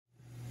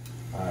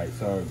Alright,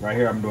 so right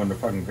here I'm doing the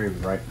fucking gravy,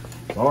 right?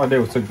 So all I did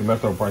was took the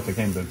leftover parts that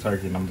came to the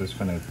turkey and I'm just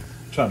gonna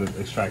try to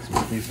extract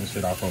some decent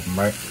shit off of them,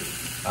 right?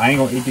 I ain't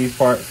gonna eat these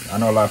parts. I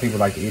know a lot of people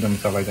like to eat them and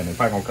stuff like that. They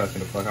probably gonna cuss me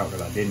the fuck out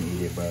because I didn't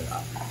eat it, but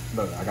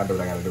look, I gotta do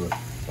what I gotta do.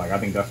 Like, I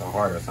think that's a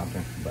heart or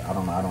something, but I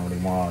don't know. I don't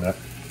really want all that.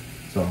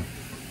 So,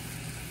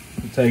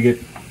 you take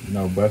it, you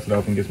know, bust it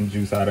open, get some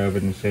juice out of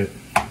it and shit.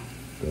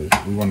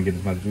 Because we want to get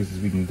as much juice as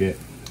we can get.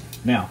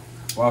 Now,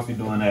 whilst we're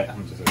doing that,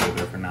 I'm just a little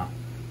different now.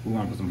 We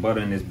want to put some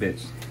butter in this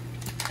bitch.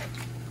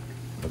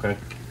 Okay?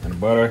 And the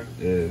butter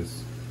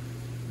is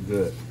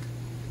good.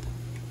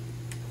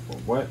 For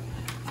what?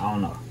 I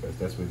don't know.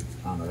 That's what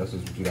I don't know. That's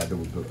just what you gotta do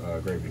with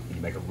gravy when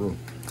you make a roux.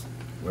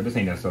 Well, this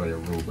ain't necessarily a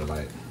roux, but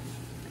like,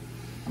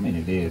 I mean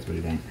it is, but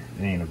it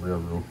ain't a real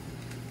roux.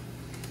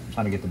 I'm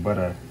trying to get the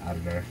butter out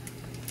of there.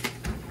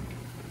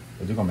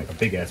 But you're gonna make a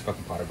big ass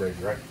fucking pot of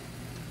gravy, right?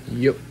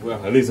 Yep.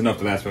 Well, at least enough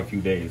to last for a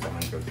few days. I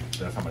mean, cause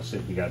that's how much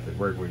shit we got to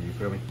work with. You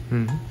feel me?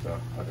 Mm-hmm. So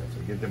okay,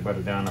 so get the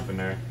butter down up in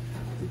there.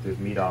 Get this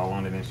meat all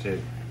on it and shit.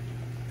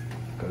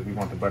 Cause we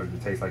want the butter to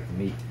taste like the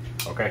meat.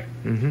 Okay.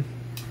 Mm-hmm.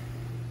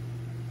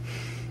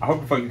 I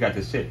hope the fuck you got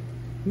this shit.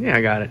 Yeah,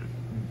 I got it.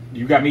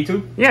 You got me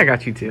too? Yeah, I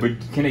got you too. But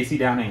can they see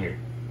down in here?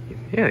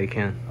 Yeah, they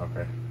can.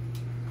 Okay.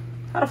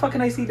 How the fuck can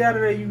they see down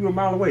there? You a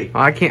mile away.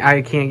 Well, I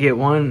can't get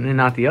one and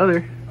not the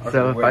other. Okay,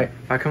 So if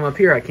I come up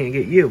here, I can't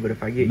get you. But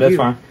if I get that's you,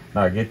 fine.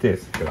 No, get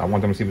this. Cause I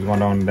want them to see what's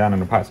going on down in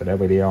the pot, so that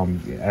way they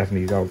asking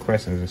these old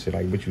questions and shit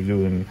like what you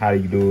do and how do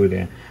you do it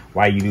and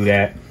why you do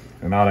that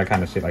and all that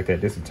kind of shit like that.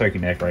 This is turkey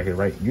neck right here,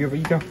 right? You ever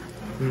eat them?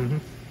 Mm-hmm.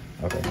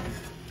 Okay.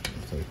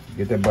 So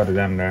get that butter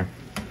down there.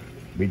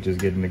 We just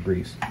getting the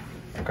grease.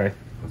 Okay.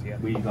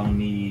 We gonna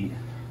need.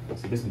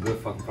 See, this is good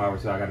fucking flour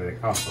too. I got it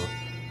at Costco.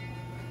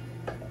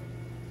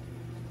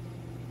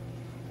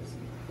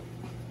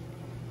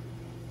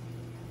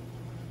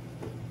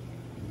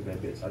 Look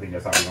at that bitch. I think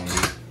that's all we're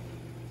gonna need.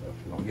 So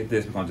we're gonna get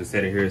this. We're gonna just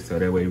set it here so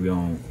that way we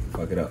don't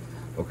fuck it up.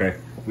 Okay.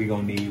 We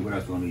gonna need. What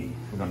else we gonna need?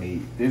 We're gonna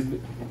need this.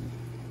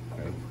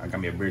 Okay. I got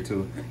me a beer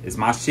too. It's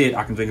my shit.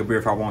 I can drink a beer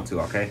if I want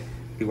to. Okay.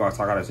 People always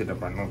talk all that shit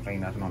up. I don't drink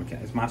nothing on the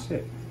can. It's my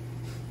shit.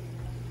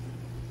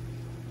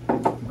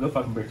 Good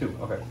fucking beer too.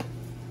 Okay.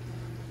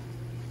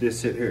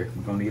 This shit here,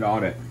 we're gonna need all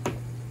that.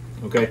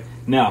 Okay.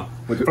 Now,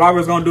 what the flour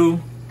is gonna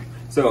do.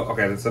 So,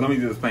 okay. So let me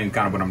just explain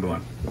kind of what I'm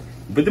doing.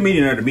 Put the meat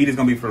in there. The meat is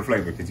gonna be for the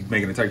flavor because you're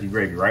making a turkey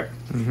gravy, right?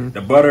 Mm-hmm.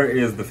 The butter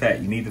is the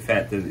fat. You need the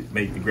fat to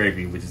make the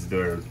gravy, which is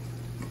the,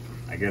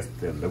 I guess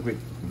the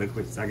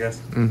liquids. I guess.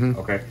 Mm-hmm.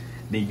 Okay.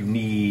 Then you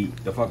need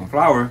the fucking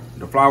flour.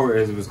 The flour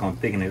is what's gonna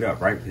thicken it up,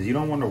 right? Because you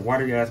don't want to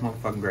water your ass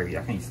motherfucking gravy.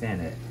 I can't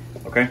stand that.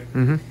 Okay.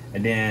 Mm-hmm.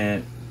 And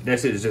then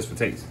that shit is just for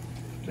taste.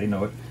 They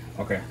know it.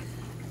 Okay.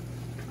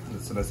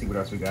 So let's see what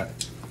else we got.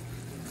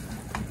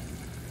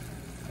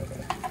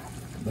 Okay.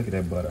 Look at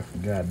that butter.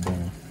 God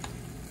damn.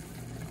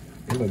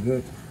 It look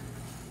good.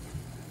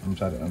 I'm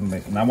trying to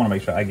make, and I want to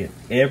make sure I get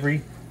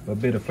every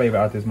bit of flavor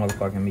out this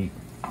motherfucking meat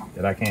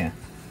that I can.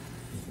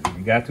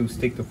 You got to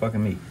stick to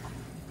fucking meat.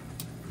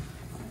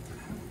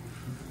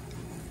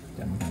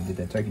 Then I'm gonna get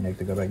that turkey neck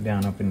to go back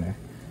down up in there.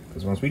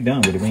 Because once we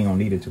done with it, we ain't gonna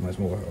need it too much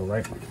more. All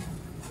right.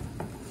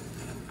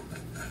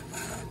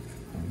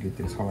 Get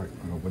this heart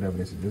or whatever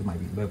this is. This might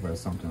be liver or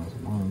something or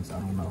some lungs. I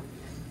don't know.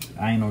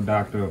 I ain't no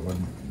doctor or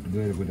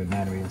good with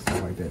anatomy and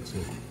stuff like that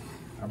shit.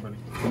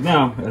 But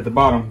now at the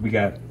bottom we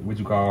got what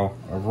you call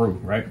a roux,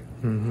 right?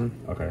 Mm-hmm.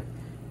 Okay.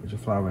 Put your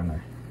flour in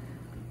there,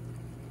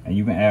 and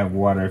you can add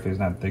water if it's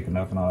not thick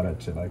enough and all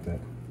that shit like that.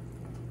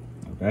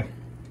 Okay.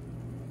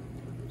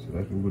 So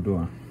that's what we're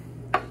doing.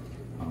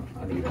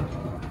 I need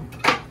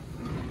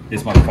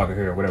this motherfucker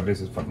here, whatever this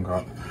is fucking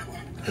called.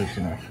 Put it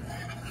in there.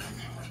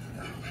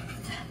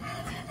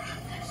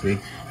 See?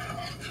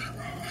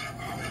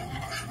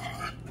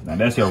 Now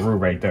that's your roux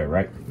right there,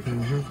 right?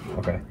 Mm-hmm.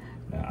 Okay.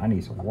 Now I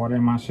need some water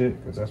in my shit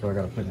because that's what I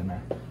gotta put in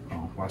there.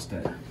 Oh, watch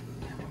that.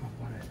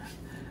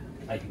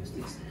 I use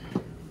this.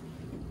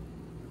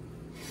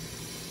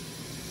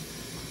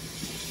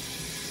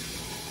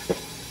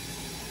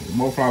 The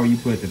more flour you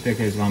put, the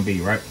thicker it's gonna be,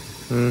 right?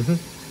 Mm-hmm.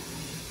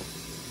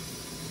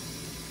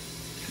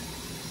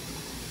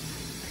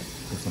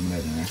 Put some of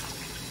that in there.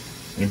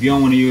 And if you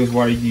don't want to use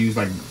water, you can use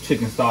like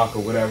chicken stock or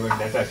whatever.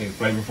 That's actually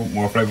flavorful,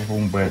 more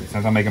flavorful. But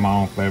since I'm making my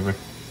own flavor,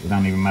 it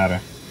don't even matter.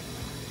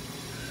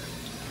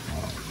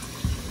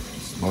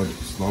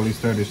 Slowly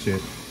stir this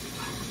shit.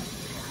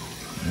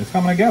 And it's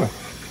coming together.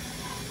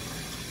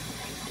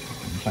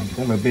 I'm trying to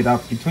get that little bit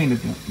out between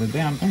the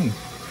damn things.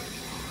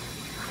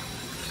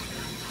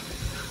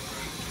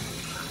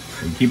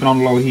 So you keep it on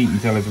the low heat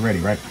until it's ready,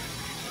 right?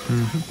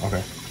 Mm-hmm.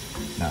 Okay.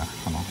 Now,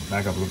 come on,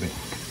 back up a little bit.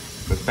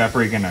 Put the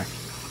paprika in there.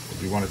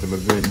 If you want it to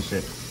look good and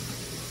shit.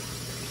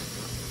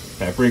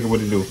 Paprika,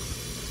 what it do?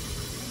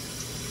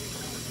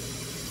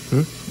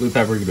 What does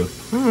paprika do?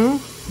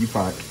 You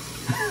fired.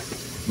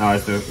 No,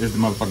 it's the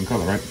motherfucking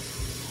color, right?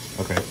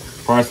 Okay.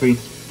 Parsley,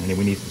 and then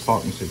we need some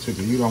salt and shit too.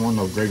 Cause you don't want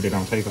no gravy that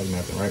don't taste like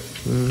nothing, right?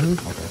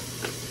 Okay.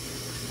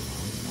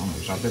 I'm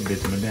gonna drop that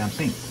bitch in the damn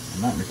sink.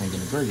 I'm not making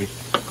the gravy.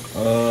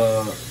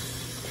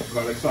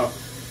 Garlic salt.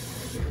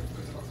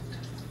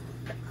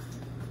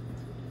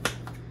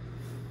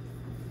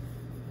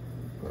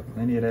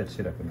 any of that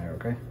shit up in there,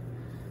 okay?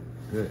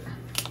 Good.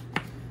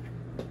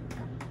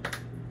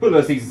 Put a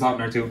little seasoned salt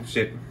in there too.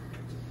 Shit.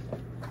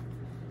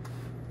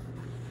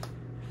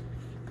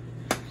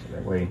 So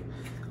that way,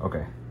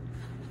 okay.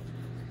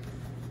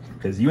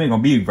 Because you ain't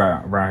gonna be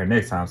around here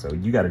next time, so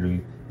you gotta do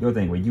your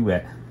thing where you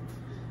at,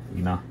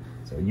 you know?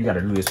 So you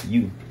gotta do this for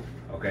you.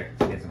 Okay,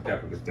 get some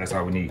pepper, that's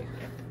all we need.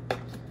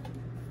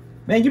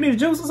 Man, you need a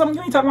juice or something?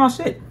 You ain't talking about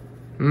shit.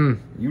 You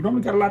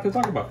normally got a lot to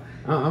talk about.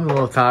 I'm a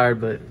little tired,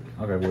 but...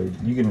 Okay, well,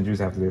 you getting the juice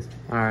after this.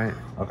 All right.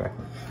 Okay.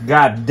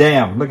 God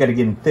damn, look at it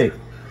getting thick.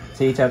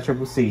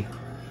 THI-triple-C.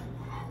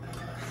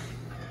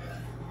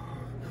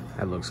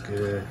 That looks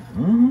good.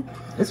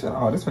 This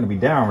gonna be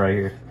down right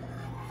here.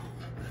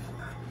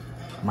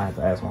 I might have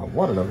to add some more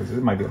water though, because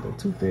it might be a little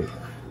too thick.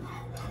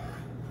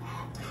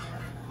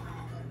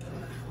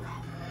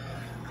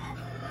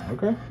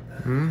 Okay.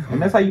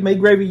 And that's how you make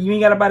gravy. You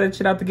ain't gotta buy that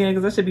shit out the can,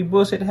 because that should be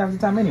bullshit half the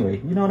time anyway.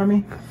 You know what I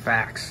mean?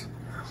 Facts.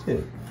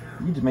 Shit.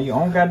 You just make your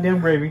own goddamn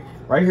gravy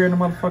right here in the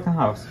motherfucking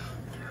house.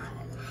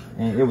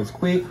 And it was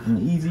quick and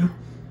easy.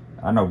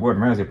 I know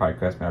Gordon Ramsay probably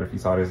cussed me out if he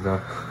saw this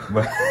though.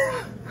 But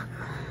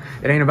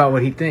it ain't about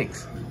what he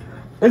thinks.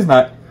 It's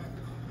not.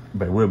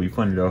 But it will be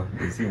funny though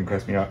to see him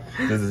cuss me out.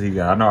 This is he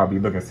got. I know I'll be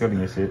looking silly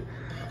and shit.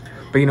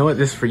 But you know what?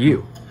 This is for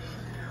you.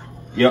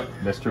 Yep,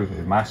 that's true.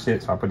 It's my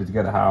shit, so I put it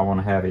together how I want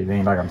to have it. It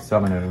ain't like I'm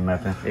selling it or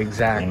nothing.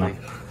 Exactly. You know?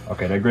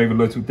 Okay, that gravy a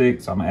little too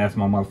thick, so I'm gonna add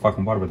some more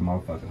motherfucking water with the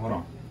motherfucker. Hold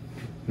on.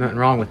 Nothing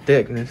wrong with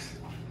thickness.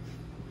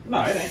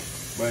 No, it ain't.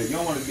 But you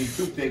don't want it to be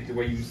too thick to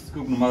where you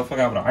scooping the motherfucker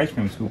out with an ice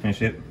cream scoop and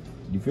shit.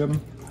 You feel me?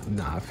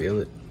 Nah, I feel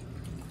it.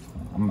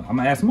 I'm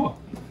gonna add some more.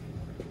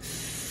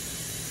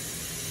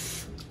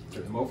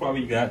 The more flour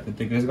you got, the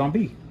thicker it's gonna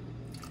be.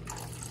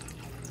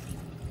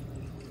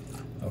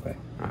 Okay.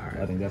 All right.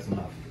 I think that's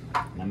enough.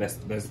 Now let's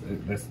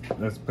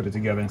put it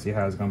together and see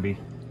how it's gonna be.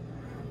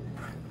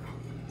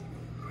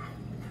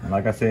 And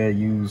like I said,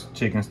 use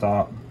chicken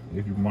stock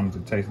if you want it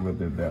to taste a little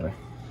bit better.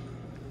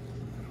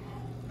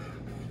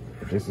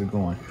 But this is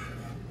going.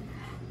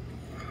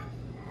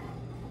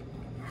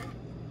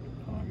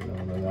 I'll get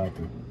all that out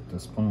the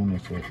spoon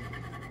and shit.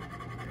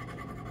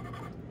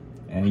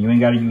 And you ain't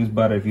gotta use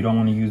butter. If you don't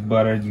want to use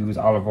butter, use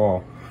olive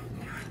oil.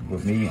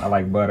 With me, I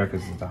like butter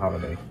because it's a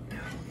holiday.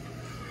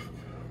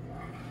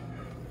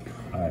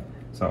 Alright,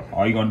 so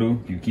all you're gonna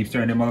do, you keep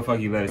stirring that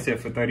motherfucker, you let it sit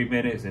for 30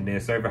 minutes and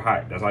then serve it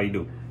hot. That's all you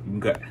do. You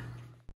can cut.